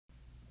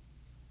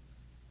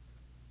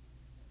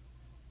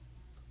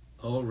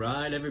All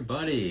right,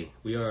 everybody.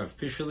 We are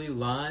officially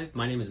live.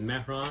 My name is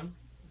Mehran,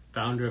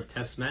 founder of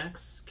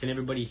LSATMax. Can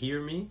everybody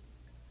hear me?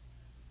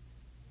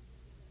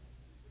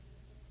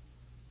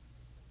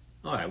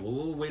 All right, well,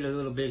 we'll wait a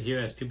little bit here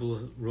as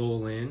people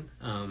roll in.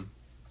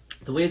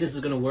 The way this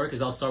is going to work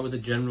is I'll start with a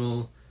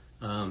general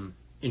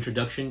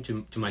introduction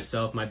to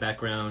myself, my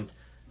background,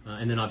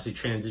 and then obviously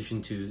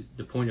transition to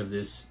the point of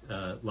this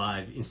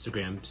live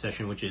Instagram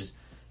session, which is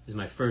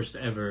my first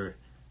ever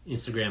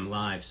Instagram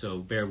live, so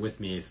bear with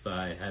me if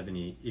I have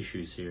any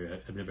issues here.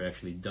 I've never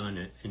actually done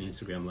an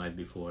Instagram live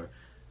before.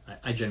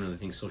 I generally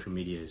think social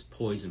media is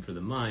poison for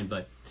the mind,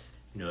 but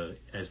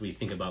as we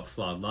think about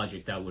flawed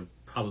logic, that would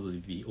probably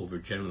be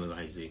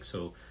overgeneralizing.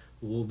 So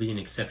we'll be an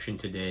exception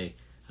today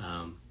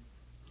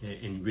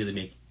and really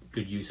make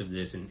good use of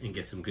this and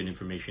get some good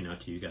information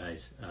out to you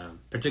guys,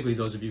 particularly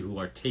those of you who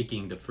are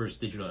taking the first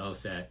digital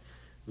LSAT,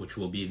 which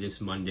will be this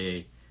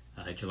Monday,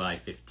 July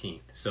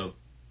 15th. So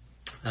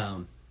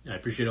I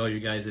appreciate all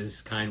you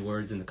guys' kind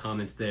words in the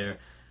comments there.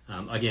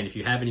 Again, if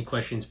you have any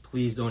questions,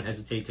 please don't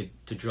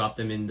hesitate to drop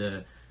them in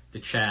the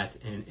chat,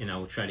 and I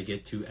will try to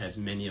get to as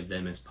many of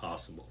them as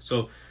possible.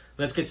 So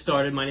let's get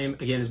started. My name,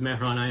 again, is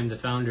Mehran. I am the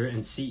founder and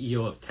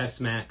CEO of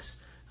LSATMax.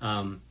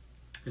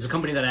 It's a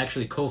company that I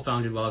actually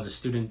co-founded while I was a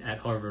student at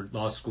Harvard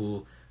Law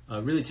School,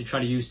 really to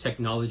try to use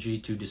technology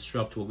to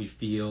disrupt what we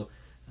feel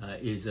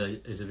is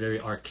a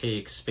very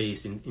archaic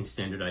space in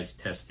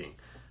standardized testing.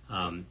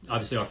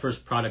 Obviously, our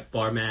first product,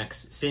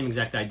 BarMax, same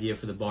exact idea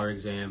for the bar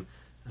exam,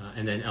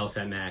 and then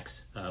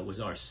LSATMax was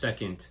our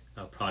second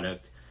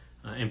product.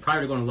 And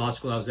prior to going to law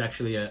school, I was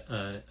actually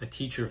a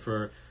teacher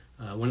for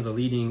one of the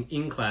leading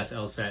in-class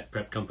LSAT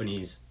prep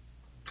companies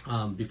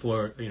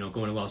before going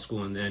to law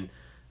school, and then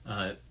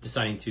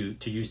deciding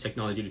to use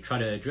technology to try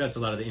to address a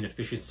lot of the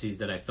inefficiencies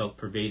that I felt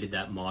pervaded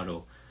that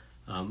model.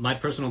 My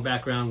personal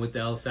background with the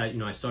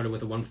LSAT, I started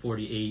with a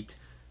 148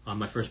 on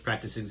my first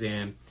practice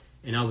exam,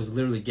 and I was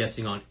literally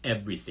guessing on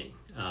everything.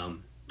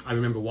 I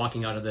remember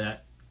walking out of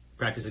that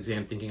practice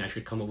exam thinking I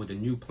should come up with a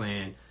new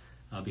plan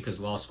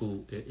because law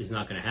school is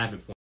not going to happen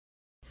for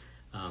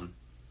me.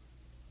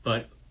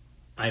 But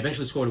I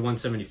eventually scored a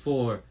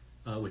 174,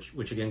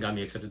 which again got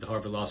me accepted to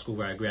Harvard Law School,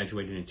 where I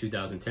graduated in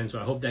 2010.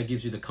 So I hope that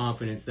gives you the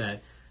confidence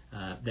that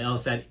the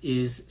LSAT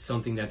is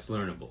something that's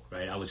learnable,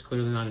 right? I was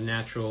clearly not a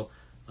natural,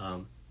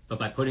 but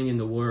by putting in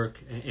the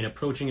work and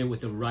approaching it with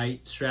the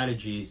right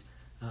strategies,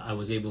 I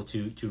was able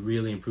to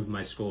really improve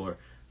my score.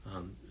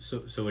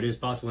 So it is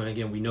possible. And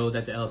again, we know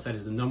that the LSAT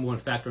is the #1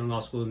 factor in law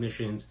school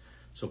admissions.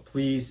 So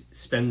please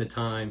spend the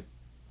time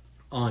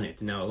on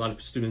it. Now, a lot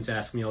of students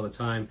ask me all the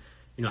time,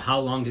 how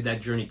long did that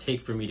journey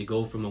take for me to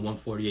go from a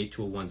 148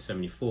 to a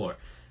 174?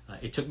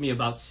 It took me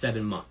about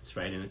 7 months,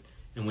 right?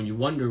 And when you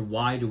wonder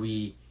why do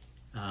we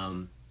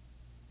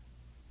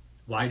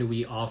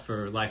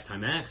offer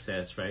lifetime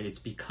access, right? It's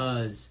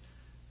because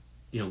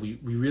we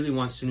really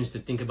want students to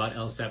think about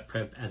LSAT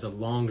prep as a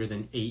longer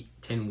than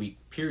 8-10 week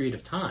period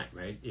of time,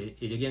 right?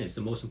 Again, it's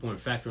the most important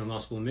factor in law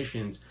school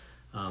admissions,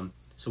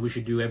 so we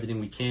should do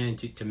everything we can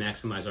to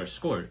maximize our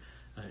score.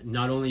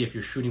 Not only if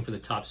you're shooting for the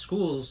top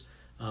schools,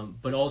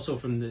 but also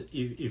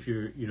if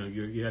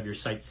you have your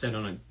sights set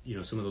on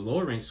some of the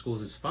lower ranked schools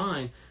is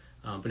fine,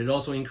 but it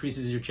also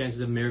increases your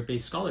chances of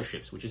merit-based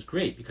scholarships, which is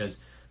great because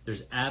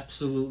there's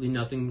absolutely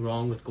nothing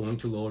wrong with going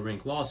to lower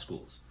ranked law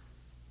schools.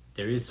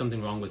 There is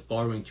something wrong with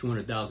borrowing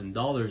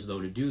 $200,000 though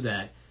to do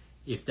that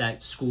if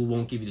that school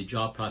won't give you the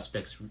job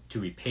prospects to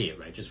repay it,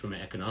 right? Just from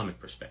an economic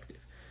perspective.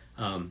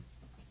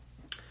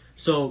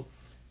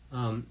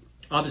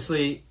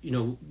 Obviously,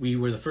 we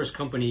were the first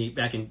company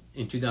back in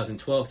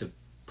 2012 to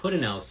put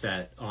an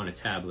LSAT on a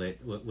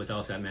tablet with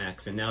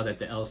LSATMax, and now that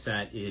the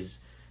LSAT is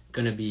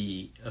going to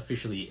be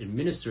officially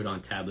administered on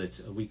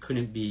tablets, we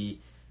couldn't be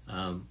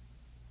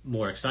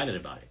more excited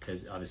about it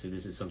because obviously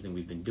this is something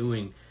we've been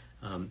doing.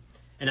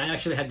 And I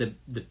actually had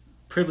the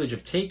privilege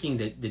of taking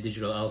the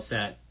digital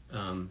LSAT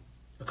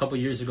a couple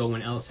years ago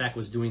when LSAC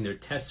was doing their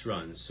test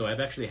runs. So I've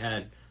actually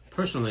had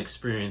personal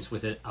experience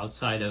with it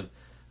outside of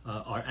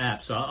our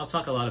app. So I'll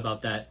talk a lot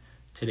about that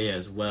today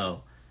as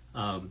well.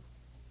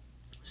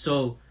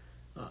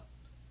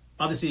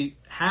 Obviously,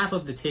 half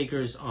of the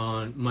takers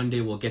on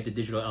Monday will get the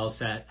digital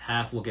LSAT,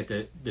 half will get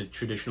the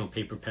traditional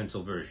paper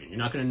pencil version. You're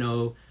not going to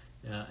know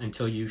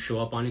until you show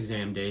up on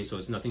exam day, so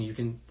it's nothing you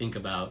can think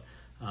about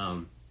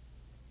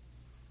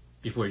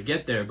before you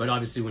get there. But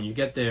obviously, when you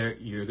get there,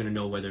 you're going to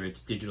know whether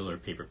it's digital or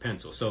paper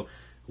pencil. So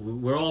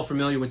we're all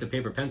familiar with the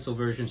paper pencil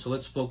version, so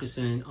let's focus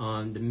in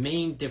on the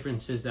main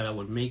differences that I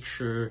would make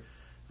sure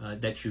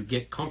that you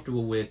get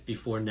comfortable with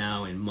before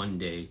now and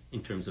Monday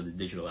in terms of the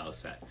digital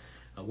LSAT.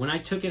 When I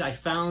took it, I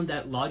found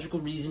that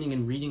logical reasoning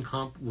and reading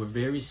comp were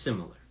very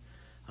similar.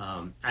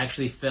 I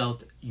actually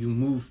felt you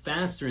move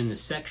faster in the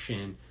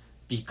section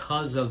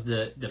because of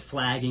the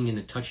flagging and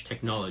the touch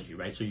technology,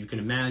 right? So you can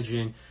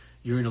imagine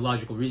you're in a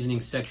logical reasoning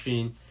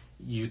section,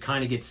 you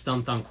kind of get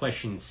stumped on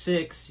question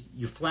 6,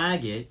 you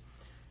flag it,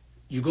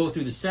 you go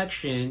through the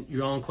section,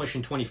 you're on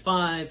question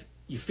 25,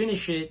 you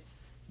finish it,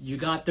 you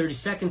got 30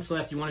 seconds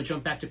left, you want to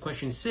jump back to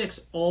question 6,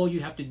 all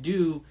you have to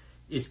do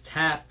is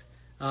tap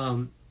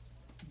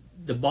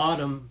the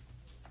bottom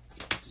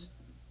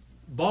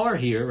bar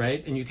here,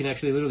 right? And you can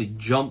actually literally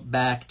jump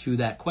back to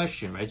that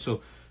question, right?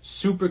 So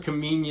super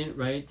convenient,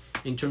 right?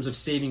 In terms of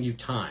saving you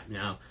time.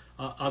 Now,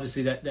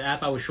 obviously that the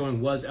app I was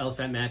showing was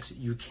LSATMax.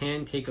 You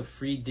can take a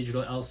free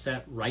digital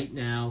LSAT right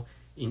now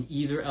in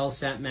either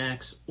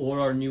LSATMax or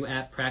our new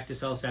app,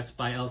 Practice LSATs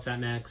by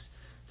LSATMax.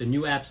 The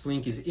new app's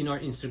link is in our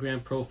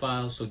Instagram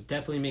profile, so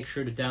definitely make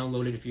sure to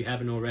download it if you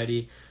haven't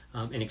already,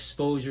 and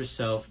expose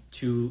yourself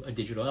to a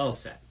digital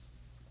LSAT.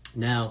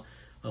 Now,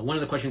 one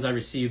of the questions I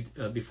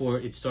received before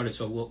it started,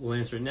 so we'll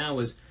answer it now,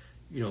 was,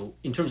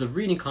 in terms of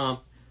reading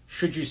comp,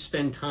 should you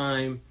spend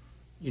time,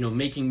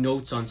 making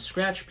notes on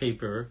scratch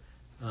paper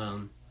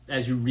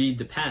as you read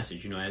the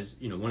passage? As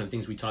one of the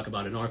things we talk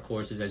about in our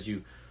course is as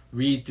you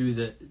read through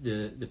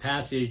the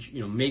passage,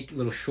 make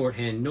little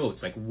shorthand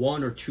notes, like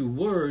 1 or 2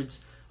 words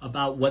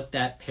about what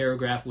that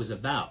paragraph was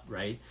about,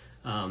 right?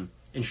 And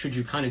should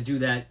you kind of do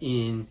that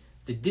in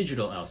the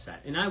digital LSAT?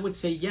 And I would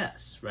say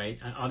yes, right?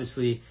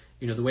 Obviously,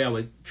 the way I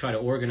would try to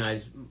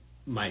organize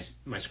my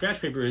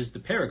scratch paper is the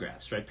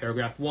paragraphs, right?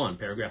 Paragraph 1,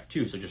 paragraph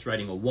 2, so just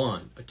writing a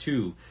 1, a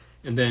 2,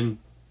 and then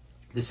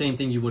the same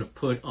thing you would have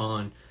put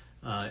on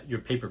your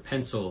paper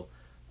pencil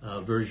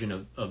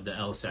version of the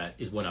LSAT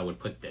is what I would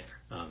put there.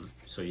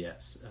 So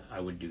yes, I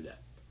would do that.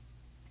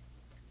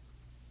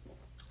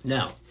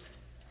 Now,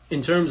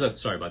 in terms of,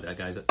 sorry about that,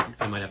 guys,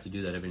 I might have to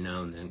do that every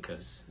now and then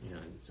because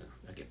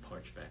I get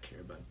parched back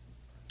here. But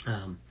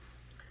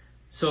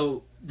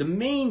so the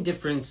main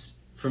difference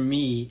for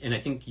me, and I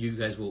think you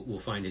guys will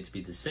find it to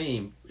be the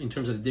same in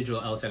terms of the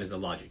digital LSAT, is the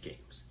logic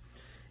games.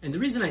 And the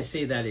reason I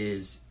say that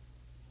is,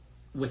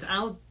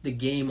 without the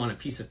game on a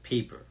piece of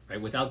paper,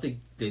 right? Without the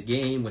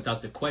game,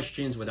 without the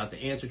questions, without the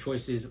answer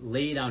choices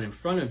laid out in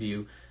front of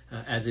you,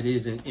 as it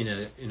is in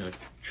a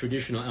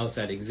traditional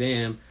LSAT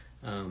exam.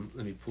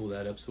 Let me pull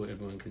that up so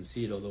everyone can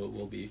see it, although it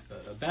will be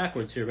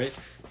backwards here, right?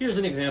 Here's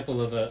an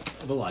example of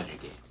a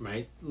logic game,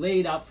 right?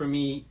 Laid out for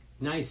me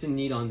nice and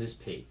neat on this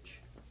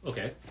page.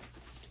 Okay,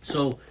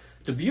 so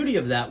the beauty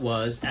of that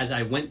was, as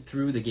I went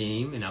through the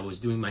game and I was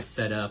doing my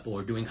setup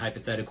or doing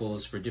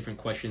hypotheticals for different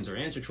questions or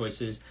answer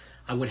choices,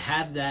 I would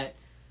have that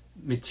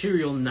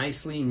material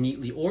nicely and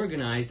neatly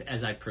organized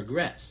as I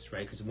progressed,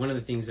 right? Because one of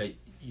the things that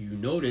you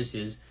notice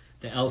is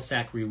the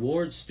LSAC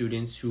rewards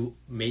students who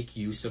make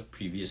use of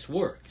previous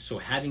work. So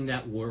having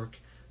that work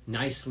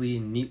nicely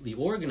and neatly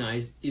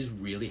organized is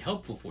really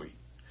helpful for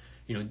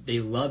you. They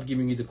love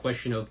giving you the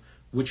question of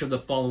which of the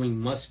following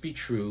must be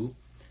true.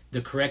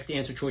 The correct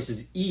answer choice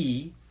is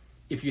E.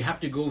 If you have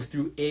to go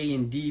through A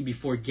and D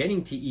before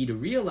getting to E to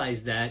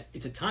realize that,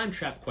 it's a time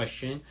trap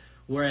question.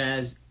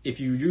 Whereas if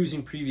you're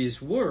using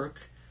previous work,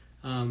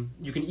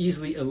 you can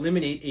easily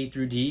eliminate A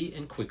through D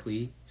and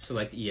quickly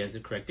select E as the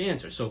correct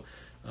answer. So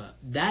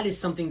that is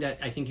something that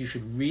I think you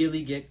should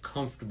really get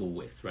comfortable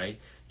with, right?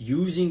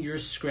 Using your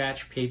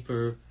scratch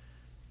paper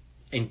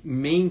and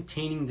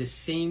maintaining the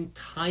same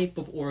type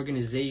of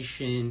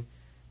organization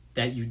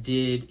that you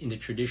did in the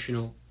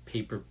traditional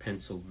paper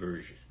pencil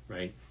version,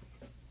 right?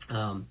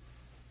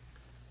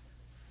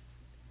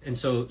 And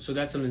so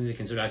that's something to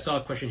consider. I saw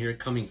a question here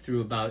coming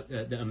through about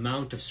the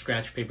amount of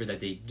scratch paper that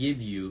they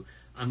give you.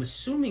 I'm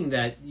assuming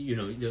that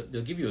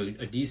they'll give you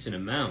a decent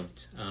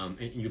amount,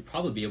 and you'll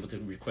probably be able to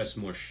request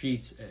more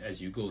sheets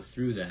as you go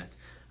through that.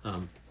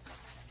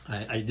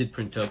 I did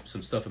print up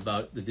some stuff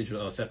about the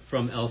digital LSAT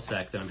from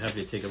LSAC that I'm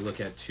happy to take a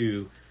look at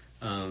too.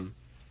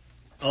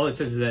 All it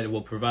says is that it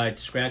will provide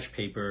scratch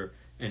paper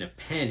and a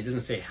pen. It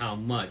doesn't say how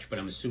much, but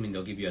I'm assuming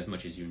they'll give you as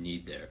much as you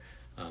need there.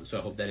 So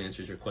I hope that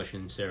answers your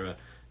question, Sarah.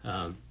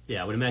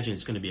 Yeah, I would imagine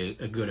it's going to be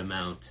a good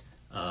amount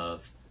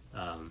of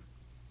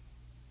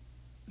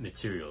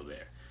material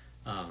there.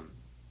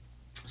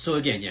 So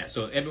again, yeah,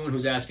 so everyone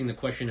who's asking the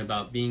question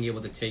about being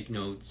able to take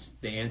notes,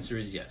 the answer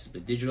is yes. The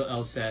digital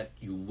LSAT,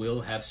 you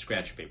will have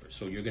scratch paper.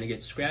 So you're going to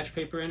get scratch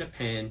paper and a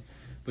pen,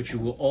 but you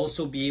will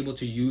also be able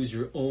to use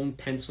your own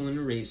pencil and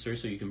eraser,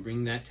 so you can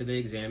bring that to the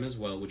exam as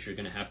well, which you're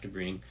going to have to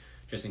bring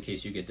just in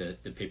case you get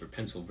the paper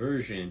pencil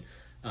version.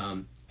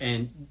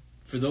 And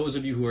for those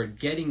of you who are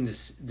getting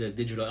the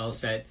digital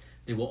LSAT,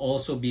 they will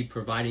also be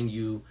providing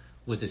you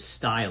with a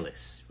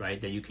stylus,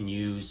 right, that you can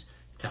use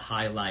to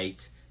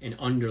highlight and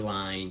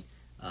underline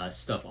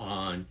stuff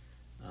on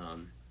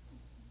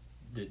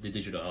the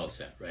digital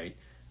LSAT, right?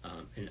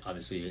 And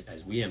obviously,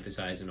 as we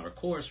emphasize in our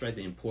course, right,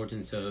 the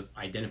importance of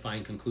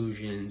identifying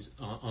conclusions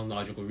on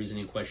logical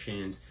reasoning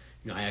questions.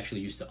 I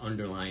actually used to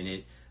underline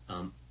it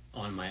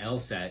on my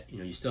LSAT.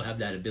 You still have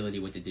that ability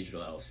with the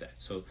digital LSAT.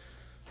 So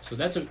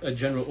that's a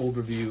general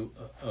overview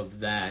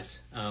of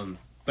that.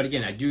 But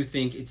again, I do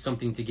think it's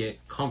something to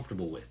get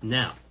comfortable with.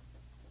 Now,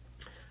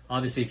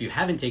 obviously, if you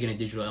haven't taken a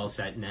digital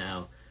LSAT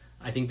now,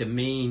 I think the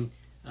main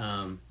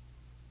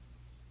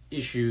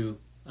issue...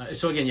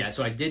 so again, yeah,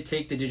 so I did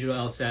take the digital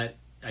LSAT.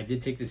 I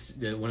did take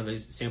one of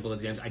those sample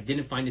exams. I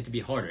didn't find it to be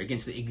harder.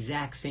 Against the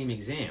exact same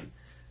exam.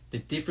 The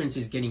difference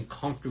is getting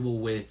comfortable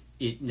with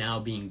it now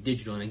being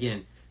digital. And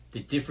again, the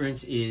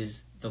difference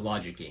is the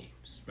logic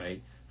games,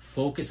 right?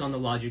 Focus on the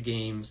logic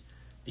games,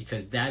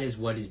 because that is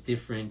what is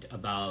different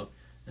about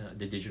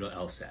the digital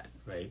LSAT,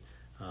 right?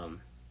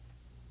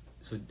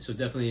 So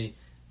definitely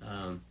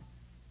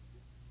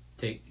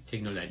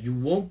take note of that. You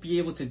won't be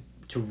able to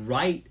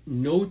write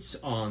notes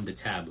on the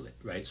tablet,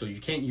 right? So you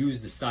can't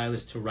use the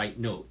stylus to write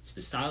notes.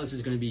 The stylus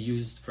is going to be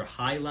used for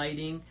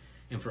highlighting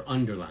and for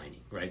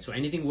underlining, right? So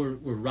anything we're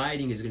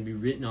writing is going to be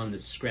written on the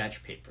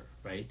scratch paper,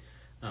 right?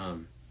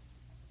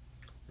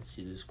 Let's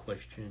see this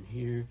question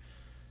here.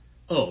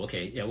 Oh,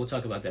 okay, yeah, we'll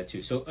talk about that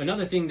too. So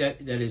another thing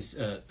that is,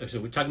 so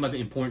we're talking about the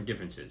important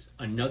differences.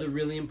 Another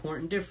really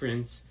important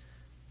difference,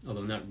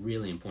 although not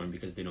really important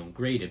because they don't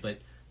grade it, but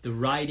the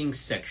writing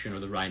section or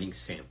the writing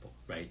sample,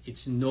 right?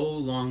 It's no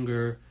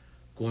longer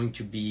going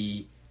to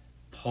be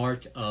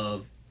part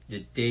of the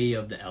day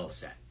of the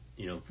LSAT.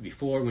 You know,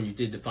 before when you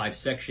did the 5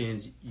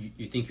 sections,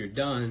 you think you're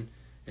done,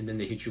 and then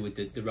they hit you with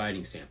the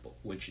writing sample,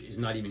 which is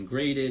not even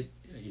graded.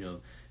 You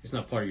know, it's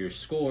not part of your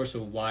score,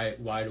 so why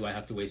do I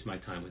have to waste my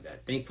time with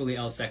that? Thankfully,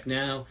 LSAT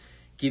now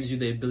gives you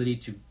the ability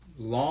to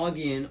log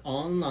in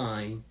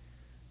online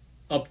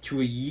up to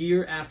a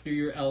year after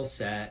your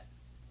LSAT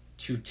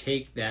to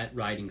take that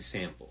writing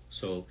sample.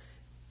 So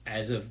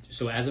as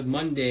of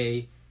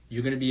Monday,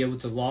 you're going to be able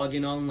to log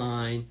in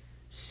online,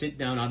 sit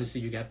down.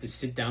 Obviously, you have to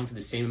sit down for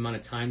the same amount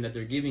of time that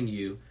they're giving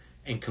you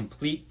and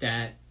complete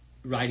that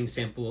writing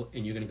sample,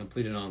 and you're going to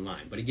complete it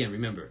online. But again,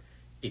 remember,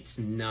 it's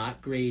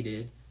not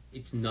graded.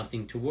 It's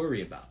nothing to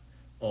worry about.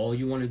 All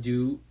you want to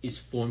do is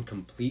form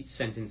complete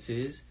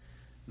sentences,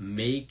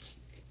 make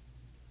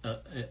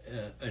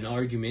an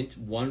argument,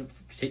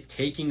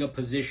 taking a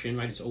position,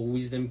 right? It's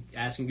always them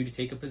asking you to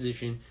take a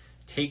position.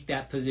 Take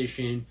that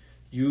position,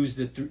 use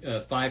the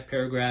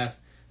 5-paragraph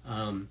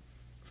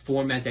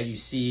format that you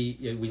see.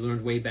 We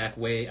learned way back,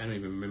 I don't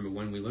even remember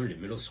when we learned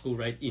it, middle school,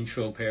 right?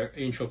 Intro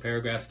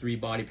paragraph, 3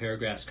 body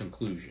paragraphs,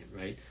 conclusion,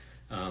 right?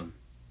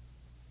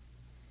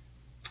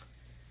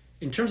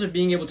 In terms of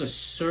being able to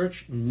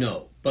search,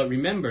 no. But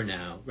remember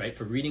now, right,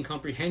 for reading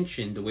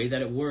comprehension, the way that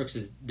it works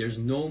is there's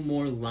no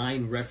more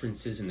line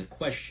references in the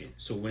question.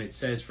 So when it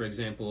says, for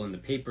example, in the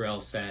paper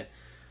LSAT,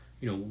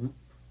 you know,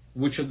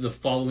 which of the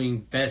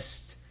following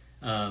best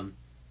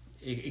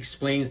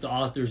explains the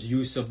author's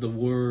use of the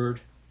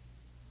word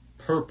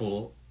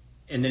purple,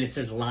 and then it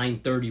says line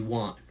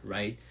 31,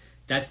 right?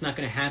 That's not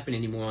going to happen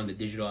anymore on the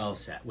digital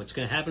LSAT. What's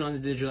going to happen on the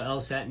digital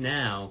LSAT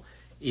now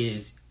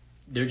is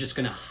they're just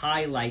going to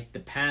highlight the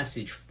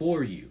passage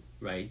for you,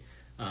 right?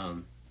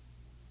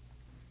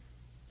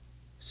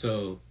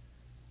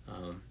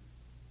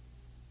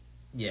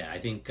 Yeah, I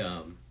think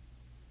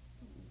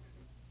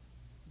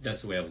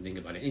that's the way I would think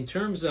about it. In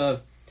terms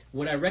of,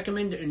 would I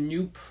recommend a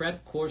new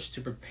prep course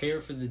to prepare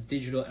for the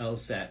digital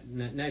LSAT?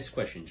 Nice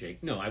question,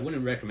 Jake. No, I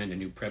wouldn't recommend a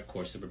new prep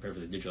course to prepare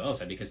for the digital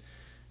LSAT because,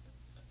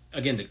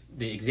 again,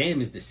 the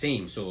exam is the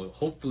same. So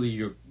hopefully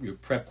your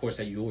prep course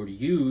that you already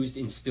used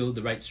instilled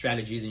the right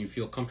strategies and you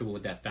feel comfortable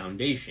with that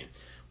foundation.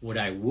 What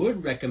I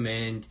would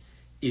recommend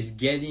is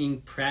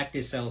getting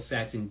practice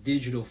LSATs in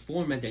digital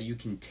format that you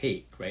can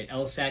take, right?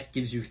 LSAT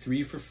gives you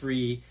 3 for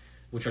free,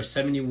 which are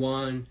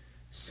 71,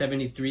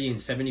 73, and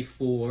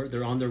 74.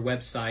 They're on their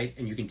website,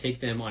 and you can take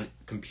them on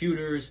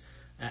computers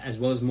as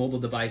well as mobile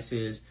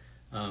devices.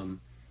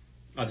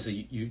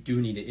 Obviously, you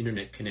do need an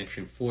internet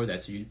connection for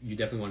that, so you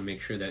definitely want to make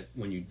sure that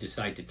when you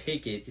decide to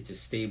take it, it's a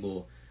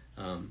stable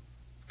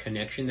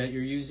connection that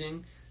you're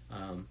using.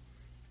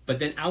 But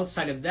then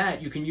outside of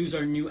that, you can use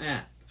our new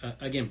app.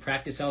 Again,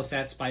 Practice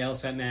LSATs by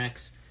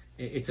LSATMax.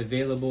 It's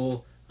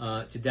available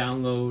to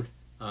download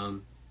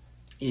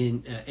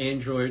in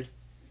Android,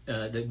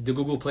 the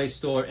Google Play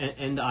Store,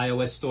 and the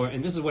iOS Store.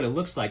 And this is what it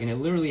looks like. And it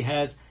literally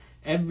has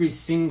every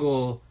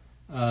single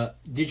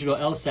digital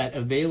LSAT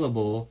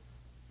available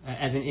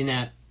as an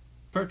in-app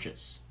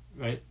purchase,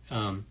 right?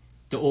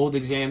 The old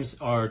exams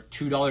are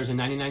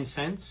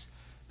 $2.99.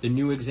 The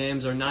new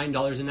exams are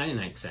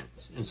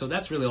 $9.99. And so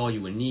that's really all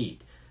you would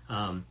need.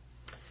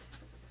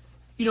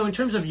 You know, in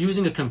terms of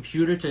using a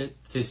computer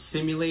to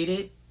simulate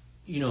it,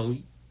 you know,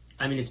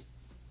 I mean,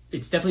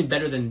 it's definitely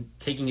better than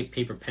taking it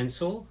paper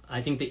pencil.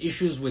 I think the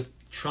issues with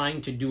trying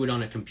to do it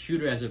on a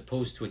computer as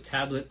opposed to a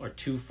tablet are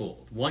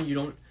twofold. One, you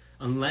don't,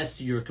 unless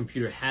your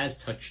computer has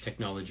touch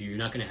technology, you're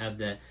not going to have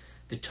the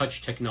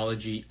touch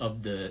technology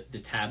of the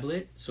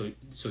tablet, so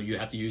you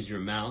have to use your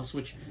mouse,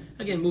 which,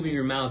 again, moving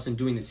your mouse and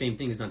doing the same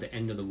thing is not the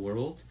end of the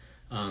world.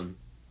 And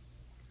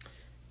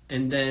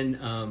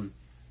then,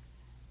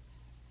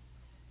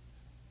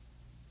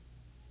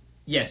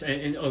 yes,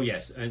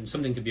 and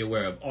something to be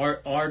aware of.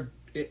 Our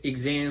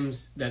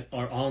exams that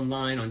are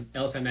online on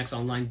LSATMax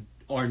Online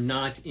are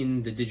not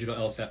in the digital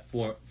LSAT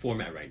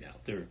format right now.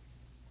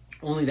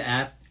 Only the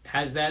app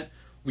has that.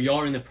 We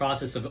are in the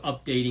process of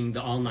updating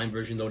the online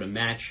version, though, to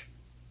match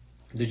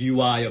the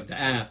UI of the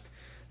app.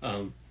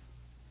 But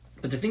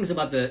the things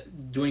about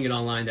doing it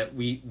online that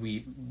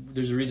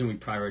there's a reason we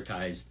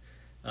prioritized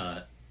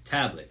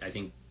tablet. I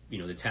think, you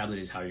know, the tablet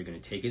is how you're going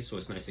to take it, so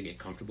it's nice to get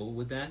comfortable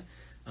with that.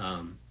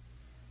 And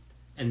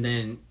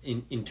then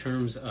in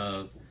terms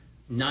of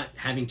not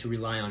having to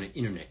rely on an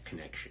internet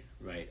connection,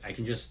 right? I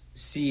can just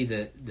see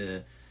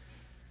the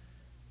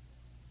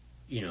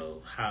you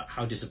know,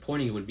 how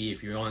disappointing it would be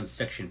if you're on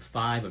section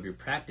 5 of your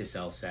practice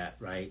LSAT,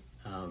 right?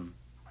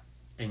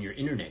 And your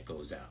internet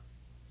goes out.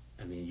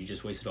 I mean, you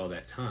just wasted all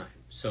that time.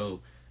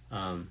 So,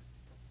 all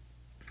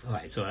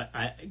right. So,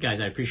 guys,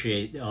 I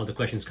appreciate all the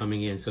questions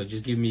coming in. So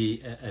just give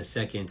me a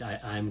second.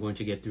 I'm going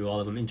to get through all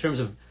of them. In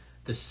terms of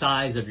the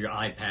size of your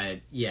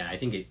iPad, yeah, I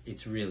think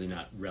it's really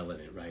not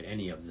relevant, right?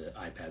 Any of the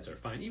iPads are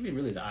fine. Even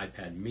really the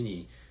iPad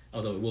mini,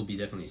 although it will be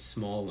definitely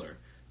smaller.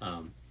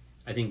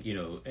 I think, you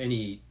know,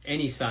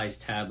 any size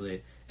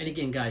tablet. And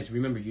again, guys,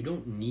 remember, you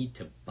don't need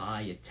to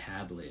buy a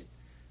tablet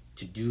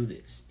to do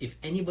this. If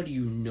anybody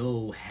you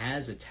know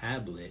has a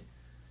tablet,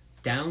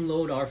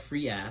 download our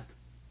free app,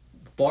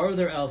 borrow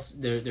their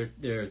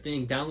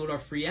thing, download our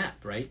free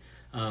app, right?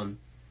 And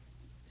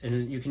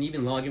you can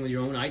even log in with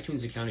your own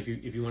iTunes account if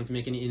you want to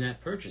make any in-app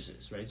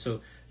purchases, right?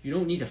 So you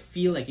don't need to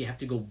feel like you have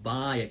to go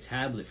buy a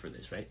tablet for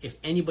this, right? If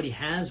anybody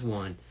has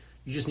one,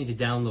 you just need to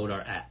download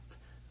our app.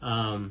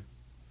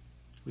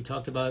 We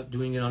talked about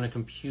doing it on a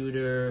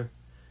computer.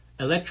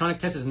 Electronic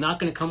test is not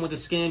going to come with a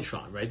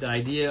Scantron, right? The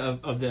idea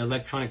of the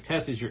electronic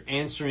test is you're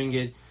answering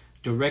it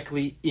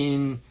directly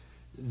in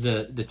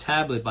the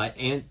tablet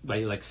by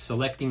like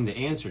selecting the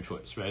answer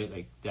choice, right?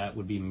 Like that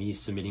would be me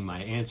submitting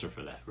my answer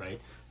for that,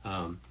 right?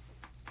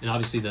 And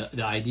obviously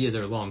the idea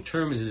there long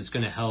term is it's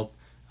going to help.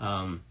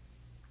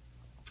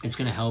 It's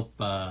going to help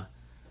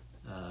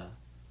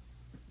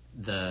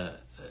the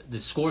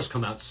scores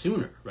come out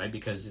sooner, right?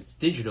 Because it's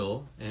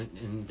digital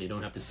and they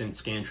don't have to send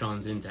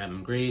Scantrons in to have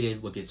them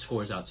graded. We'll get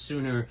scores out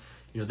sooner.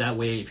 You know, that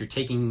way, if you're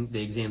taking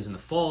the exams in the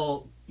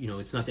fall, you know,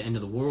 it's not the end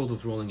of the world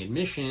with rolling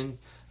admission.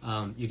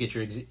 You get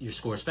your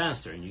scores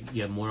faster and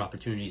you have more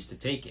opportunities to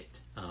take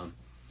it.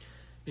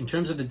 In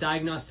terms of the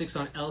diagnostics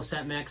on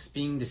LSATMax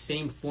being the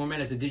same format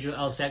as the digital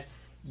LSAT,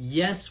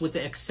 yes, with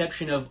the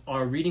exception of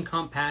our reading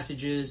comp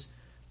passages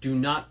do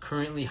not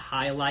currently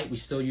highlight. We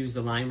still use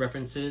the line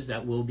references.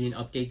 That will be an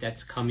update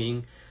that's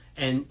coming.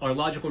 And our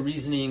logical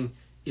reasoning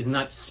is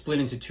not split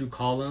into 2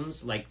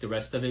 columns like the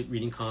rest of it.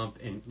 Reading comp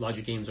and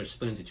logic games are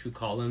split into 2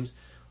 columns.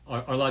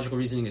 Our logical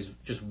reasoning is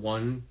just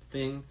one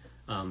thing.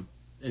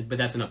 But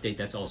that's an update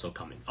that's also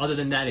coming. Other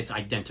than that, it's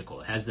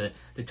identical. It has the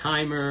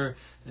timer,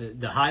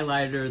 the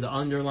highlighter, the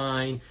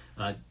underline,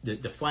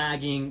 the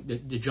flagging,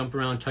 the jump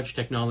around touch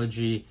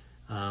technology.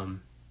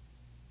 During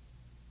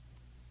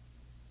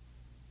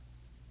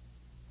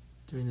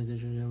the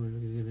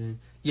digital,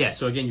 yeah.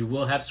 So again, you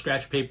will have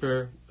scratch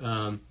paper.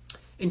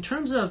 In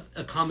terms of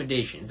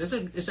accommodations,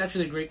 it's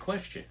actually a great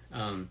question.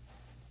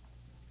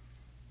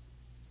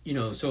 You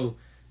know, so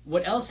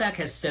what LSAC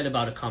has said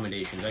about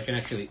accommodations, I can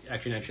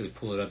actually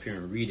pull it up here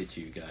and read it to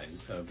you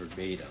guys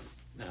verbatim.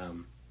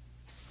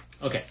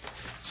 Okay,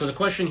 so the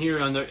question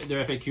here on their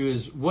FAQ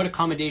is what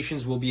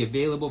accommodations will be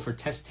available for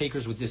test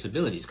takers with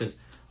disabilities? Because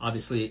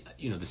obviously,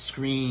 you know, the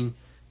screen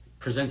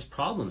presents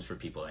problems for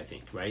people, I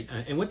think, right?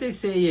 And what they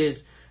say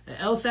is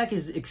LSAC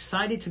is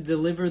excited to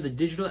deliver the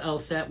digital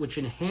LSAT, which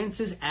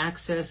enhances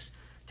access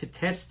to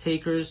test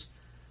takers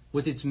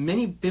with its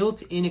many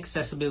built-in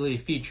accessibility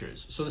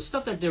features. So the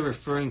stuff that they're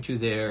referring to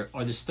there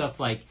are the stuff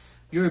like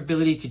your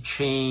ability to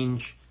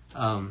change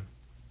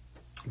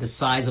the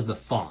size of the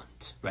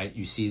font, right?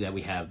 You see that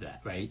we have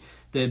that, right?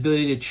 The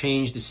ability to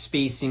change the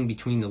spacing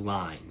between the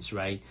lines,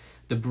 right?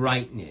 The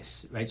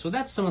brightness, right? So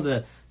that's some of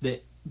the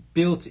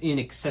built-in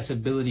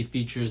accessibility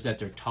features that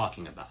they're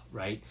talking about,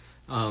 right?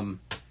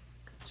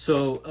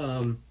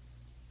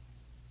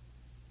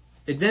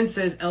 It then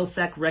says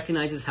LSAC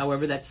recognizes,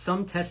 however, that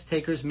some test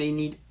takers may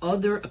need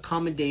other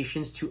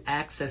accommodations to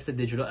access the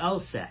digital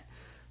LSAT.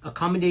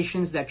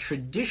 Accommodations that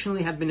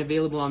traditionally have been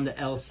available on the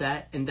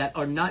LSAT and that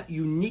are not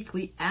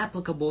uniquely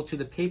applicable to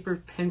the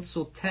paper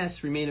pencil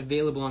test remain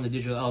available on the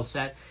digital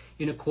LSAT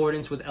in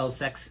accordance with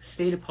LSAC's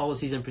stated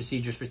policies and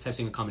procedures for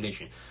testing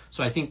accommodation.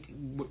 So I think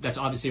that's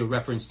obviously a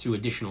reference to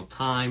additional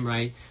time,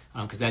 right?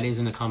 Because that is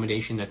an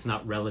accommodation that's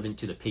not relevant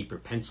to the paper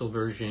pencil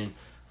version.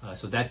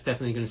 So that's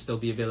definitely going to still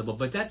be available.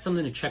 But that's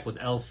something to check with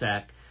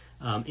LSAC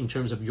in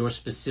terms of your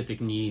specific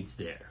needs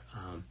there.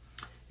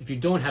 If you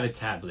don't have a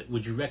tablet,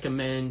 would you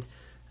recommend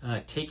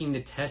taking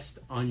the test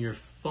on your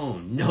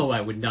phone? No,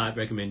 I would not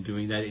recommend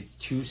doing that. It's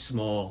too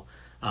small.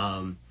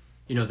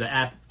 You know,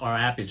 our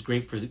app is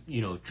great for,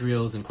 you know,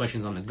 drills and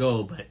questions on the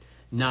go, but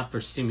not for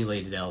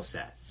simulated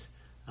LSATs.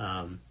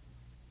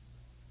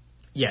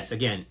 Yes,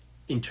 again,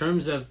 in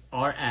terms of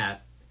our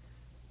app,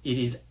 it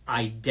is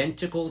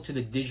identical to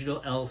the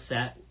digital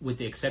LSAT with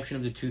the exception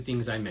of the 2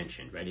 things I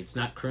mentioned, right? It's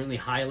not currently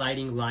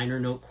highlighting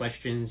liner note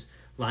questions,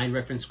 line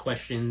reference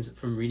questions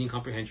from reading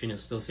comprehension. It'll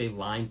still say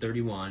line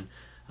 31.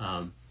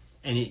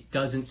 And it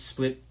doesn't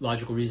split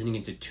logical reasoning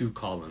into 2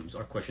 columns.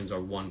 Our questions are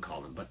 1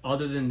 column. But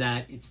other than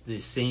that, it's the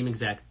same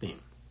exact thing.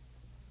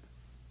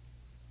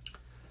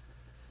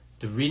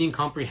 The reading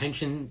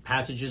comprehension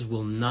passages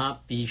will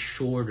not be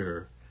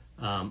shorter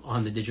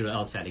on the digital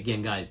LSAT.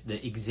 Again, guys,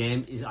 the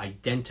exam is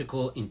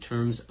identical in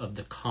terms of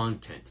the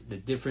content. The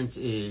difference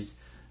is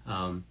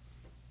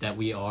that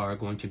we are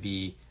going to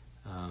be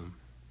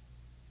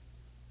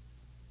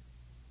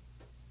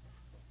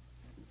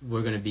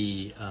we're going to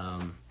be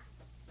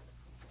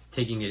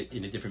taking it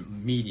in a different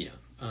medium.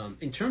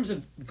 In terms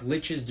of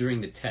glitches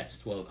during the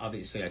test, well,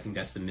 obviously, I think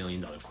that's the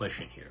million-dollar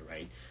question here,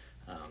 right?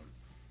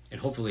 And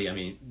hopefully, I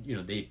mean,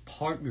 they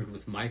partnered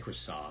with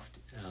Microsoft,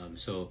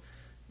 so,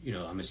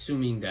 I'm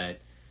assuming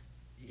that,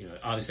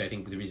 obviously, I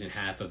think the reason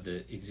half of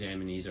the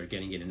examinees are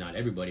getting it and not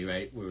everybody,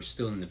 right? We're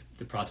still in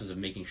the process of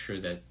making sure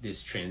that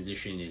this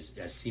transition is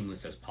as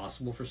seamless as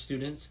possible for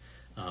students.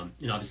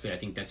 And obviously, I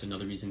think that's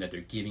another reason that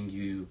they're giving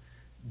you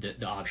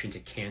the option to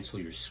cancel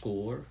your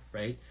score,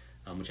 right?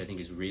 Which I think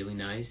is really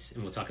nice,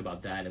 and we'll talk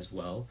about that as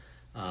well.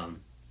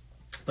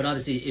 But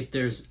obviously, if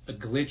there's a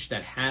glitch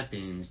that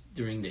happens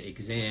during the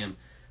exam,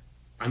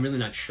 I'm really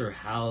not sure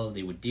how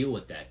they would deal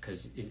with that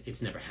because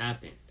it's never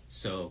happened.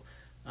 So,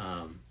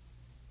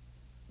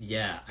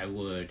 yeah, I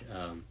would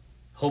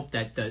hope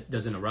that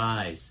doesn't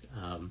arise.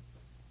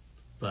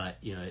 But,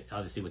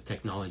 obviously with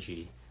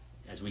technology,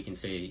 as we can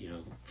say,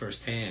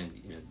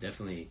 firsthand,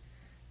 definitely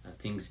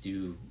things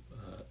do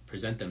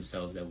present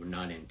themselves that were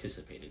not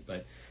anticipated.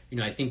 But,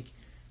 I think,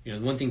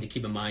 one thing to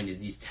keep in mind is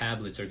these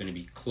tablets are going to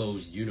be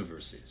closed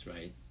universes,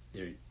 right?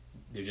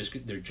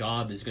 Their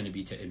job is going to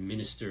be to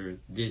administer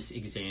this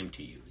exam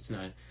to you. It's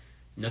not,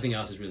 nothing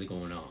else is really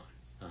going on.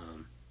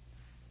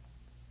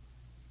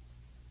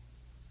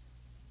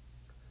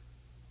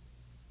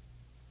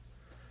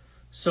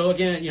 So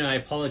again, I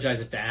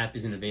apologize if the app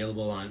isn't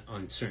available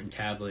on certain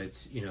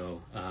tablets.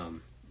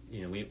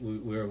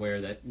 We're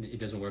aware that it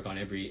doesn't work on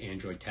every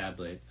Android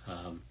tablet.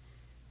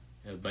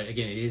 But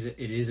again,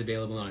 it is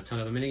available on a ton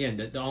of them. And again,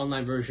 the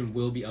online version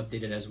will be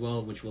updated as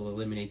well, which will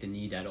eliminate the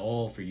need at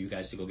all for you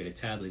guys to go get a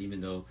tablet,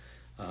 even though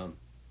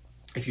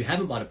if you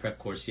haven't bought a prep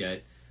course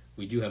yet,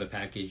 we do have a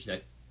package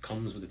that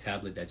comes with a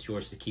tablet that's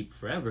yours to keep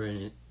forever,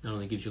 and it not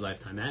only gives you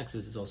lifetime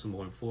access, it's also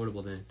more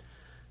affordable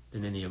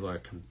than any of our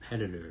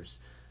competitors.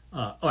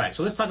 All right,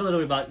 so let's talk a little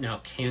bit about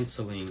now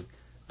canceling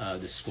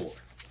the score,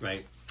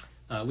 right?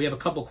 We have a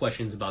couple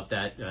questions about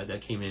that that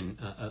came in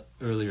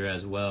earlier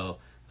as well.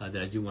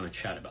 That I do want to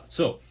chat about.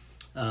 So,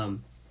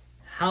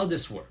 how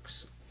this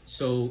works.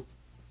 So,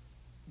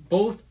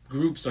 both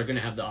groups are going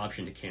to have the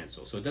option to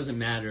cancel. So, it doesn't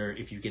matter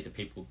if you get the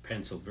paper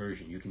pencil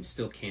version. You can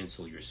still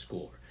cancel your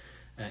score.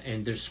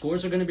 And their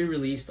scores are going to be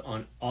released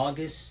on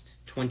August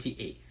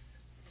 28th.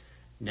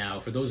 Now,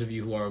 for those of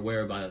you who are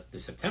aware about the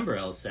September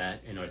LSAT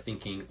and are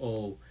thinking,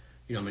 I'm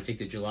going to take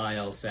the July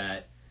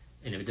LSAT,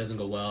 and if it doesn't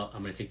go well,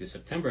 I'm going to take the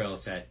September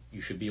LSAT, you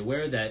should be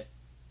aware that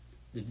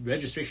the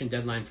registration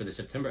deadline for the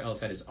September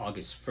LSAT is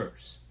August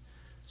 1st.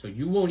 So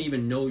you won't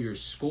even know your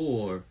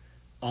score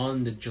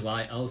on the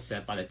July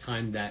LSAT by the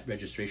time that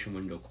registration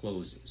window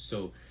closes.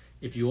 So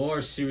if you are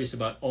serious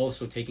about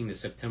also taking the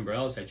September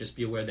LSAT, just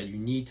be aware that you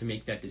need to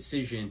make that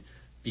decision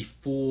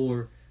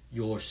before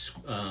your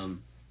July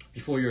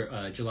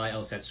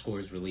LSAT score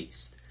is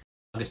released.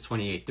 August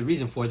 28th. The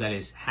reason for that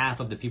is half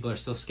of the people are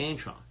still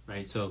Scantron,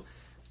 right? So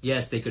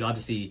yes, they could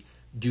obviously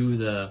do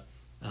the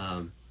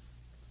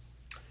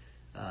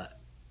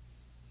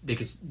they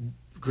could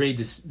grade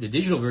the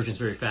digital versions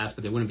very fast,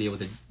 but they wouldn't be able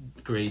to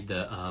grade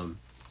the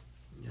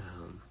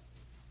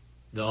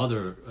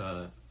other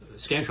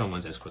Scantron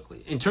ones as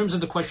quickly. In terms of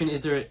the question,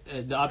 is there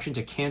the option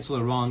to cancel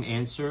a wrong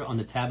answer on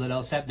the tablet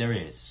LSAT? There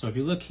is. So if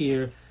you look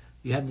here,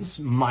 you have this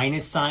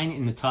minus sign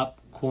in the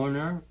top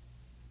corner.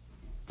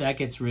 That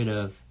gets rid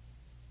of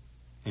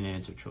an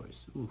answer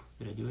choice. Ooh,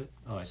 did I do it?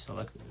 Oh, I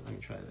selected it. Let me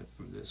try that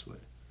from this way.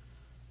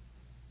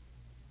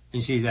 And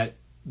you see that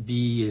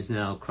B is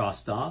now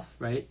crossed off,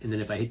 right? And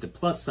then if I hit the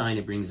plus sign,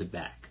 it brings it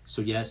back.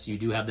 So yes, you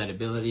do have that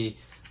ability,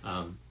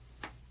 and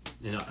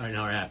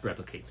our app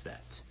replicates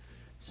that.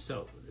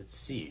 So let's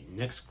see,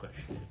 next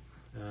question.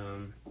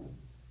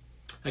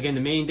 Again,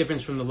 the main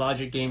difference from the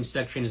logic game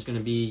section is going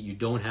to be you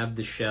don't have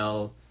the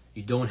shell,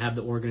 you don't have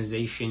the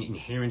organization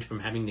inherent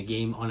from having the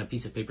game on a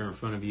piece of paper in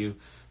front of you.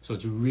 So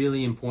it's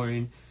really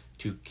important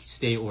to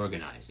stay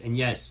organized. And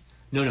yes,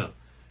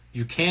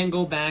 you can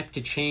go back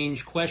to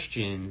change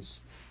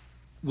questions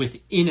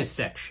within a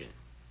section.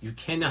 You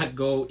cannot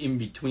go in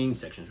between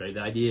sections, right?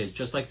 The idea is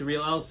just like the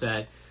real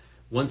LSAT,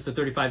 once the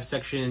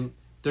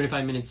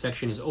 35-minute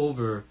section is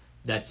over,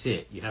 that's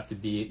it. You have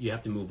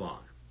to move on.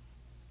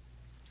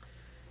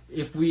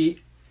 If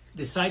we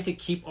decide to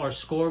keep our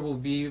score, we'll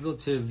be able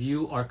to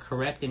view our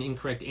correct and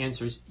incorrect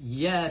answers.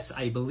 Yes,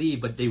 I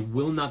believe, but they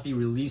will not be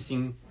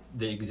releasing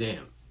the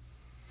exam.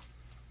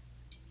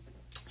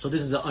 So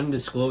this is an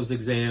undisclosed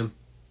exam.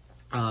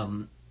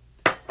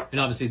 And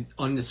obviously,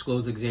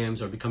 undisclosed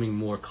exams are becoming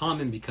more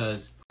common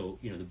because,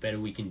 the better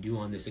we can do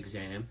on this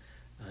exam,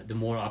 the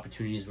more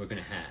opportunities we're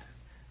going to have.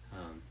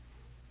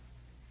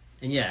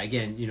 And yeah,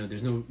 again,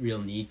 there's no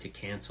real need to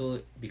cancel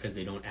it because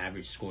they don't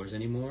average scores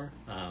anymore.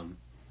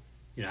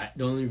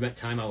 The only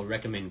time I would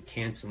recommend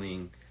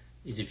canceling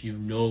is if you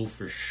know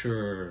for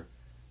sure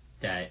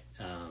that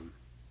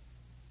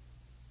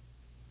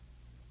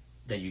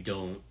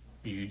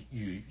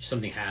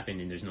something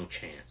happened and there's no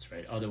chance,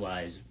 right?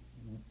 Otherwise,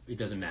 it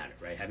doesn't matter,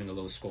 right? Having a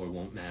low score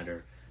won't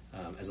matter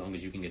as long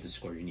as you can get the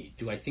score you need.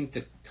 Do I think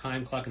the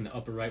time clock in the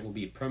upper right will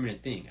be a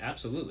permanent thing?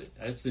 Absolutely.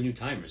 That's the new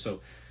timer.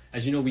 So,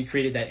 as you know, we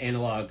created that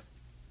analog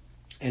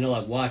I know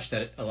I've watched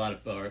that a lot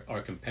of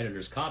our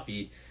competitors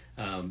copied,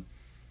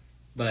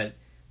 but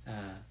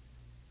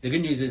the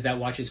good news is that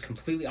watch is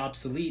completely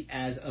obsolete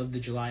as of the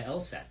July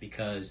LSAT,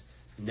 because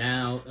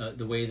now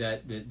the way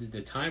that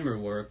the timer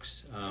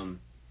works,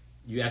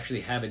 you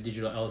actually have a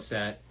digital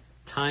LSAT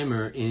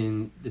timer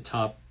in the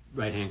top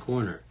right-hand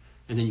corner,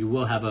 and then you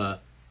will have a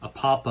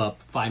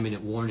pop-up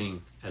 5-minute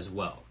warning as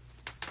well.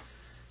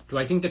 Do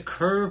I think the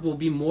curve will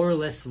be more or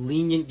less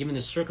lenient given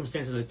the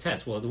circumstances of the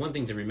test? Well, the one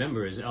thing to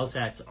remember is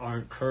LSATs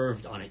aren't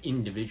curved on an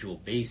individual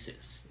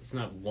basis. It's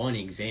not one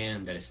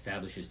exam that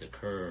establishes the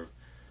curve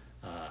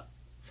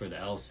for the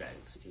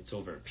LSAT. It's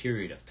over a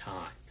period of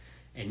time.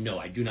 And no,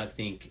 I do not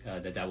think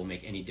that will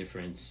make any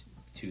difference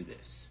to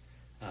this.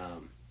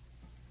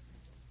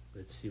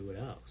 Let's see what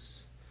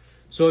else.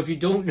 So if you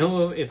don't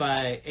know if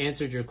I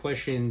answered your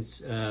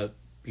questions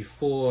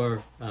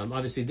before,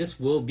 obviously this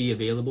will be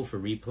available for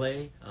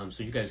replay,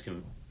 so you guys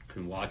can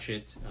watch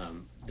it,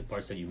 the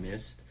parts that you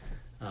missed.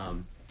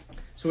 So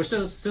we're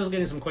still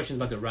getting some questions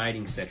about the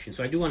writing section.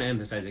 So I do want to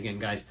emphasize again,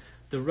 guys,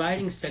 the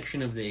writing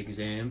section of the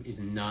exam is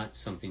not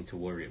something to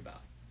worry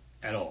about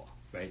at all,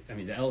 right? I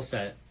mean, the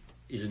LSAT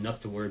is enough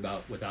to worry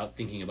about without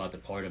thinking about the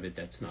part of it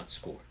that's not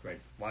scored, right?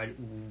 Why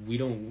we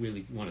don't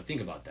really want to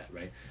think about that,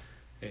 right?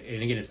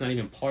 And again, it's not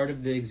even part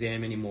of the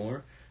exam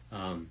anymore.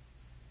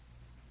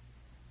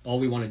 All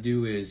we want to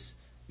do is,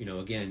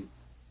 again,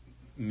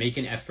 make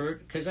an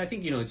effort, because I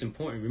think, it's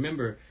important.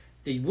 Remember,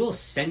 they will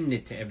send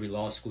it to every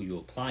law school you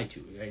apply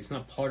to, right? It's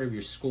not part of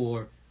your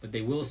score, but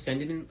they will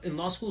send it, and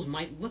law schools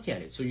might look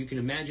at it. So you can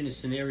imagine a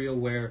scenario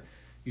where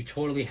you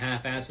totally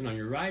half-ass it on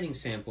your writing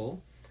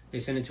sample. They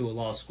send it to a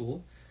law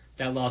school.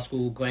 That law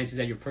school glances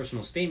at your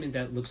personal statement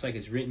that looks like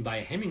it's written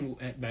by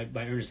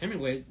by Ernest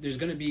Hemingway. There's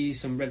going to be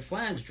some red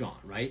flags drawn,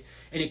 right?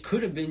 And it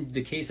could have been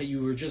the case that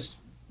you were just,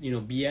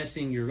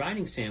 BSing your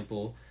writing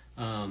sample.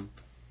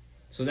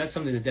 So that's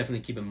something to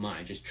definitely keep in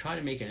mind. Just try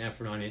to make an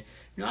effort on it.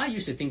 I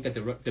used to think that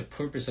the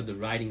purpose of the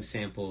writing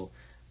sample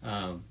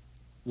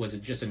was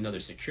just another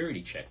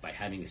security check by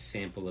having a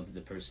sample of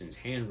the person's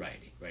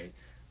handwriting, right?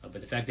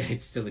 But the fact that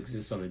it still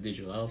exists on the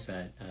digital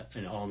LSAT,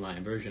 an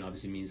online version,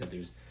 obviously means that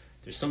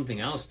there's something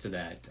else to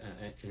that,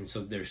 and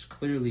so there's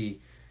clearly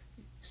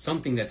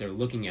something that they're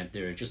looking at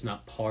there, just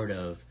not part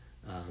of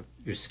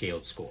your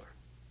scaled score.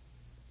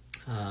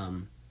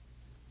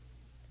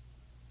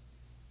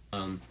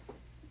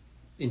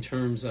 In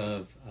terms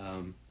of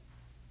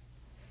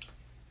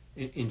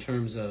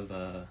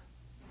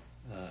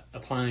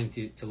applying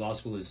to law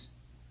school is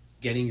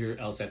getting your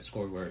LSAT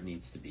score where it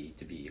needs to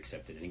be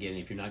accepted. And again,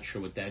 if you're not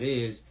sure what that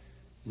is,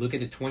 look at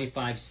the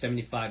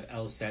 25-75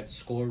 LSAT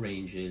score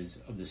ranges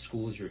of the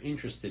schools you're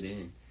interested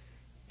in,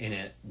 and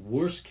at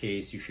worst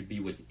case, you should be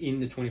within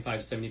the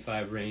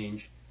 25-75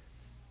 range.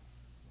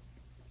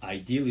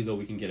 Ideally, though,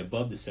 we can get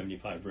above the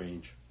 75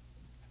 range,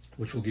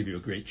 which will give you a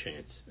great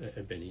chance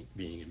of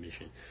being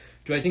admission.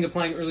 Do I think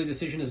applying early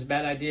decision is a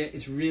bad idea?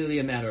 It's really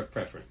a matter of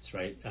preference,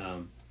 right?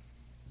 I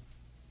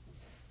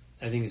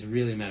think it's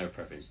really a matter of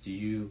preference. Do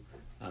you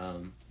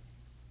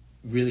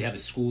really have a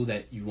school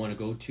that you want to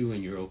go to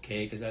and you're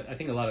okay? Because I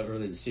think a lot of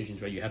early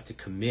decisions, right, you have to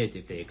commit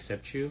if they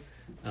accept you.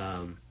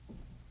 And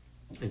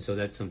so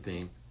that's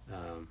something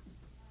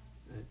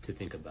to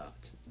think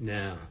about.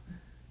 Now,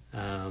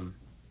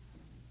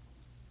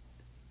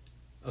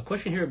 a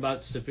question here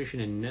about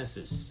sufficient and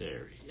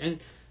necessary.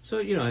 And so,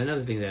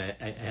 another thing that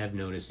I have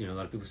noticed, a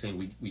lot of people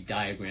saying we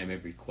diagram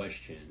every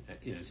question,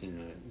 it's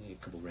in a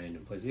couple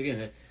random places.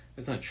 Again,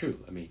 that's not true.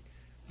 I mean,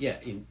 yeah,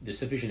 in the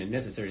sufficient and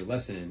necessary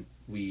lesson,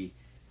 we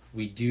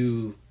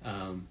do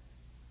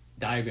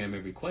diagram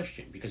every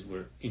question because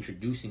we're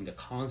introducing the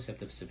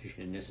concept of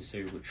sufficient and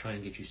necessary. We're trying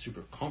to get you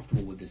super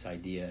comfortable with this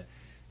idea.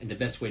 And the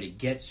best way to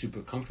get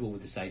super comfortable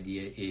with this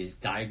idea is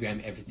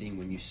diagram everything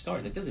when you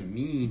start. That doesn't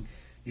mean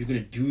you're going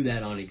to do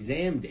that on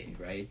exam day,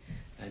 right?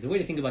 The way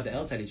to think about the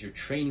LSAT is you're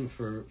training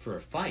for a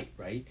fight,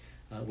 right?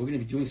 We're going to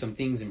be doing some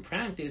things in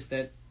practice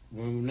that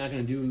we're not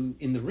going to do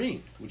in the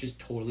ring, which is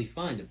totally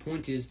fine. The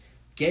point is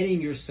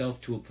getting yourself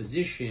to a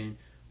position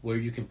where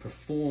you can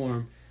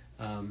perform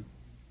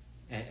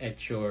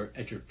at your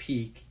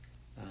peak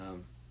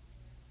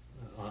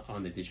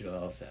on the digital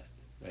LSAT,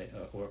 right?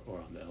 Or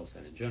on the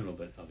LSAT in general,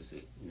 but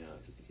obviously now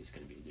it's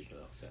going to be a digital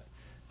LSAT.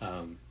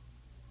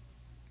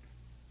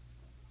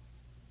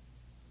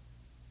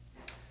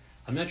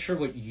 I'm not sure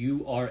what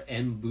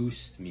URM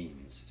boost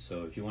means,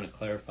 so if you want to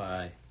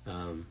clarify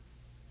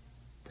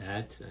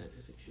that,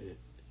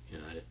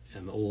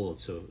 I'm old,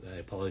 so I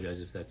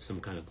apologize if that's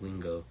some kind of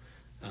lingo.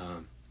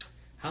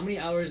 How many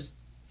hours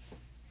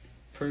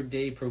per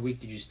day per week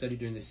did you study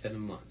during the 7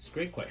 months?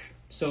 Great question.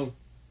 So,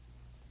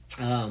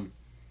 I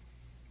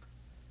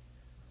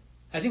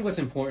think what's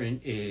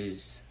important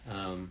is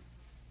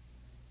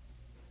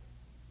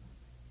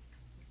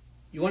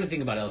you want to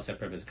think about LSAT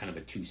prep as kind of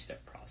a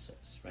two-step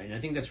process, right? And I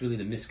think that's really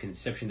the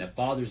misconception that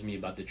bothers me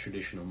about the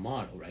traditional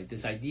model, right?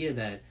 This idea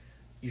that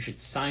you should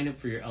sign up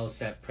for your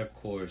LSAT prep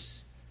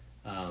course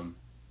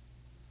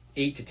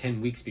 8 to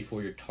 10 weeks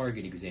before your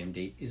target exam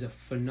date is a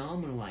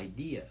phenomenal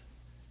idea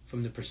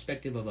from the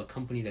perspective of a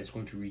company that's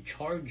going to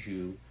recharge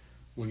you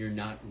when you're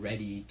not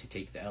ready to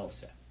take the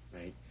LSAT,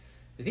 right?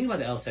 The thing about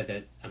the LSAT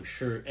that I'm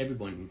sure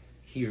everyone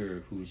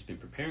here who's been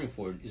preparing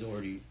for it is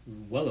already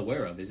well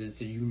aware of is it's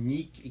a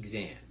unique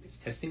exam. It's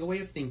testing a way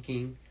of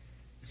thinking.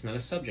 It's not a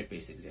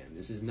subject-based exam.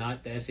 This is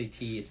not the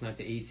SAT. It's not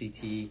the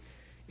ACT.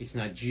 It's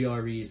not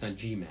GRE. It's not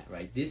GMAT,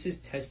 right? This is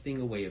testing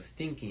a way of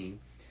thinking,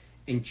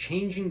 and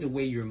changing the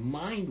way your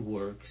mind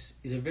works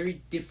is a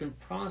very different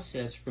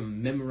process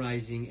from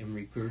memorizing and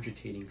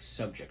regurgitating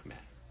subject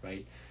matter,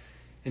 right?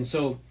 And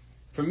so,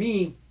 for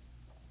me,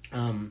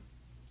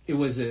 it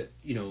was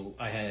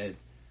I had,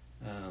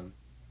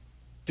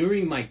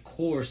 during my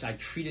course, I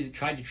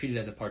tried to treat it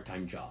as a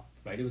part-time job,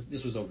 right?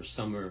 This was over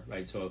summer,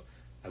 right? So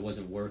I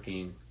wasn't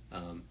working.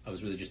 I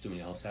was really just doing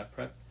LSAT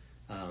prep.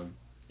 And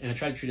I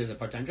tried to treat it as a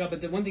part-time job.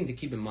 But the one thing to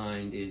keep in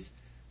mind is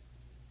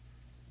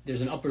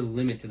there's an upper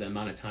limit to the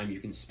amount of time you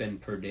can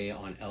spend per day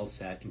on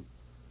LSAT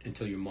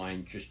until your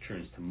mind just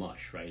turns to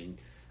mush, right? And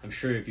I'm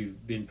sure if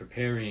you've been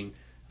preparing,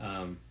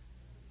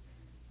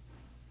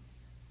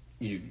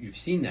 you've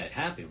seen that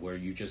happen where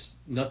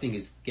nothing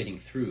is getting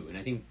through. And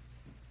I think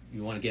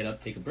you want to get up,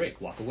 take a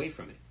break, walk away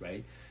from it,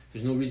 right?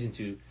 There's no reason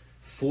to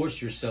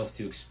force yourself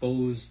to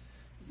expose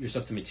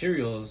yourself to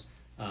materials.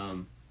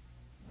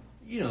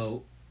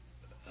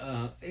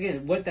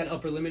 Again, what that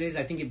upper limit is,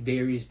 I think it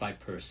varies by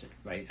person,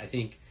 right? I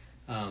think,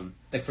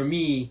 like for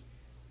me,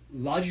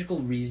 logical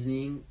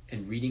reasoning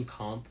and reading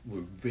comp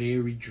were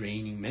very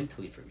draining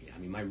mentally for me. I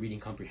mean, my reading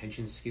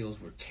comprehension skills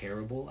were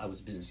terrible. I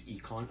was business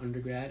econ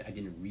undergrad. I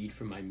didn't read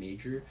for my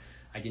major.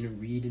 I didn't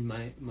read in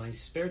my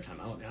spare time.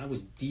 I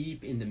was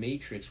deep in the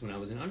matrix when I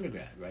was an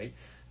undergrad, right?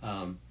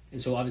 And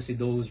so obviously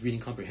those reading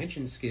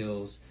comprehension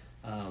skills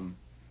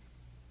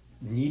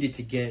needed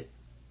to get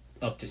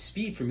up to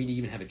speed for me to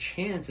even have a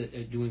chance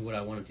at doing what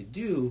I wanted to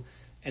do.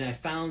 And I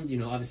found,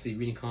 obviously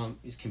reading comp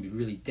can be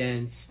really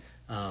dense,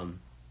 and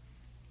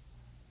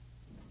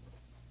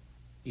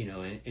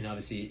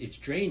obviously it's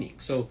draining.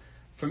 So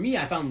for me,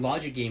 I found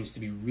logic games to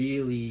be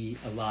really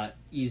a lot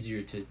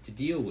easier to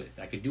deal with.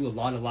 I could do a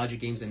lot of logic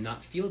games and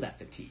not feel that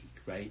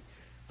fatigue, right?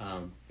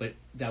 But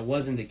that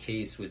wasn't the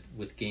case with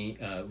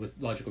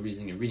logical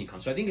reasoning and reading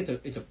comp. So I think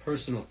it's a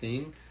personal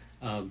thing.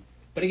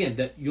 But again,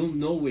 that you'll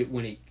know it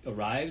when it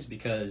arrives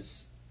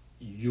because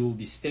you'll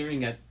be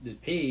staring at the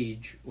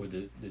page or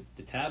the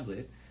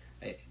tablet,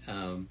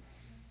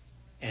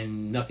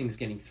 and nothing's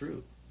getting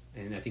through.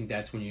 And I think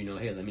that's when you know,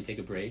 hey, let me take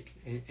a break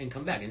and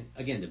come back. And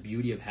again, the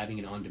beauty of having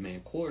an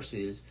on-demand course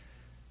is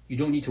you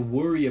don't need to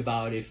worry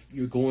about if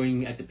you're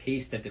going at the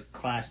pace that the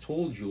class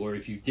told you, or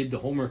if you did the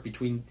homework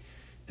between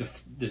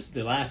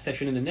the last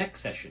session and the next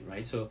session,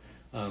 right? So,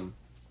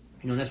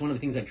 that's one of the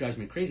things that drives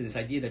me crazy, this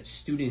idea that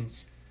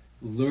students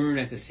learn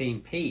at the same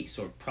pace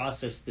or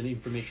process the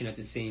information at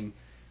the same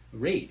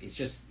rate.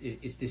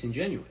 It's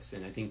disingenuous.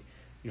 And I think,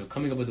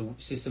 coming up with a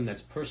system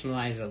that's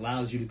personalized,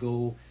 allows you to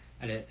go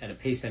at a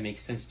pace that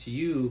makes sense to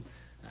you,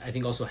 I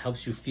think also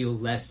helps you feel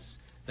less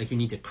like you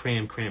need to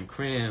cram,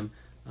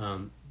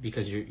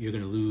 because you're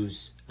going to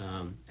lose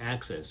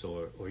access,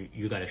 or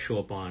you got to show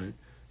up on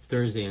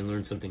Thursday and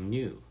learn something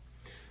new.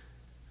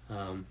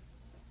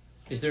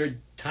 Is there a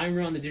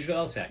timer on the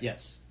digital LSAT?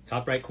 Yes.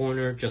 Top right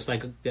corner, just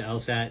like the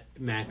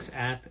LSATMax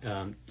app,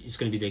 it's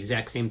going to be the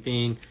exact same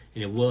thing,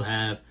 and it will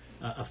have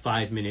a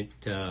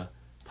 5-minute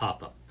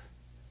pop-up.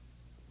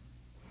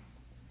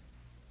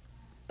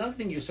 Another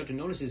thing you'll start to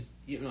notice is,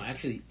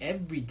 actually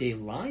everyday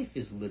life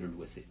is littered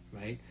with it,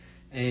 right?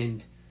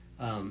 And,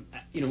 one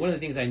of the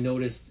things I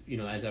noticed,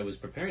 as I was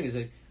preparing is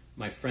that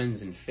my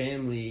friends and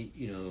family,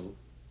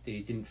 they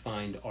didn't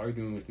find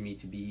arguing with me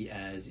to be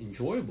as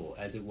enjoyable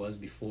as it was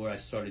before I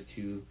started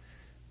to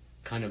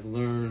kind of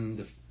learn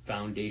the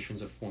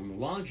foundations of formal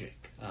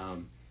logic.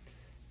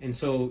 And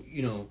so,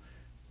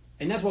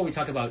 and that's why we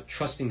talk about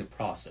trusting the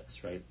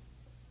process, right?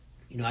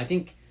 I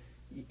think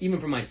even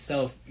for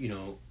myself,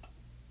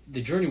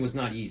 the journey was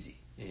not easy.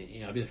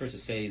 And, I'll be the first to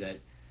say that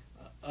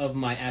of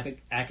my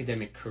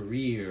academic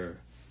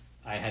career,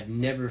 I had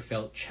never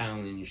felt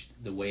challenged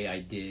the way I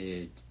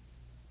did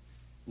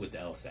with the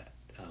LSAT,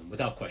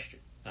 without question.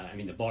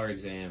 The bar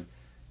exam,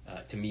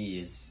 to me,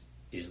 is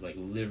like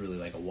literally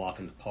like a walk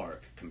in the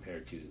park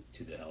compared to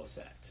the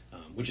LSAT,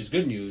 which is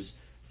good news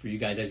for you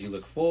guys as you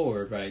look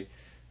forward, right?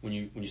 When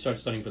you start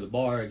studying for the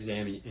bar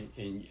exam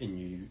and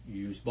you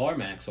use Bar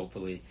Max,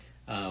 hopefully,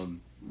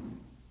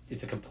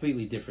 it's a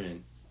completely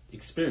different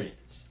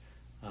experience.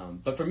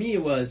 But for me,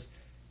 it was,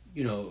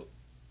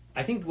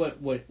 I think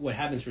what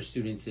happens for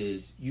students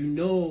is,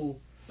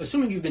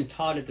 assuming you've been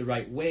taught it the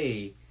right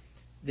way,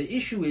 the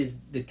issue is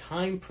the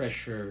time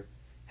pressure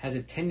has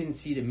a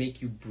tendency to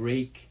make you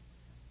break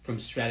from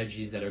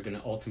strategies that are going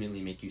to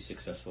ultimately make you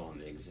successful on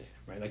the exam,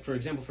 right? Like, for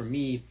example, for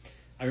me,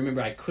 I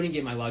remember I couldn't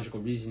get my logical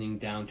reasoning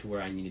down to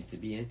where I needed to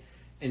be in.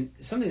 And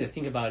something to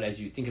think about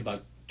as you think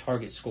about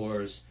target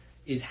scores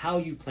is how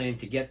you plan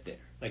to get there.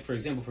 Like, for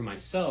example, for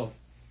myself,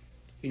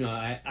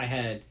 I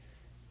had,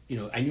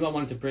 I knew I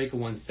wanted to break a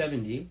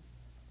 170,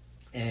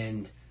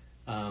 and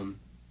I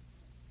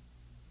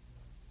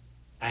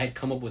had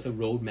come up with a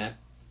roadmap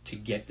to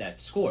get that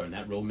score. And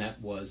that roadmap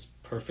was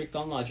perfect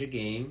on logic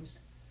games,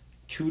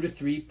 2 to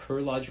 3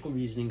 per logical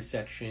reasoning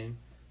section,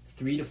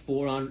 3 to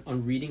 4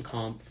 on reading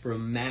comp for a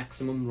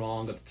maximum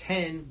wrong of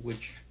 10,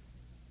 which,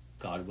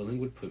 God willing,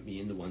 would put me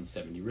in the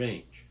 170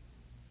 range.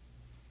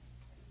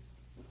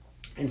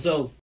 And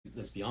so,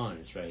 let's be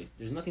honest, right?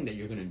 There's nothing that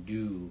you're going to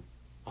do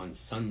on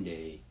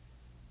Sunday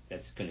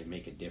that's going to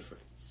make a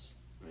difference,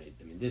 right?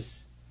 I mean,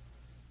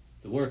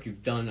 the work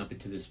you've done up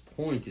until this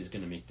point is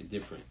going to make the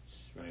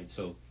difference, right?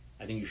 So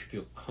I think you should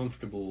feel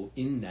comfortable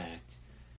in that.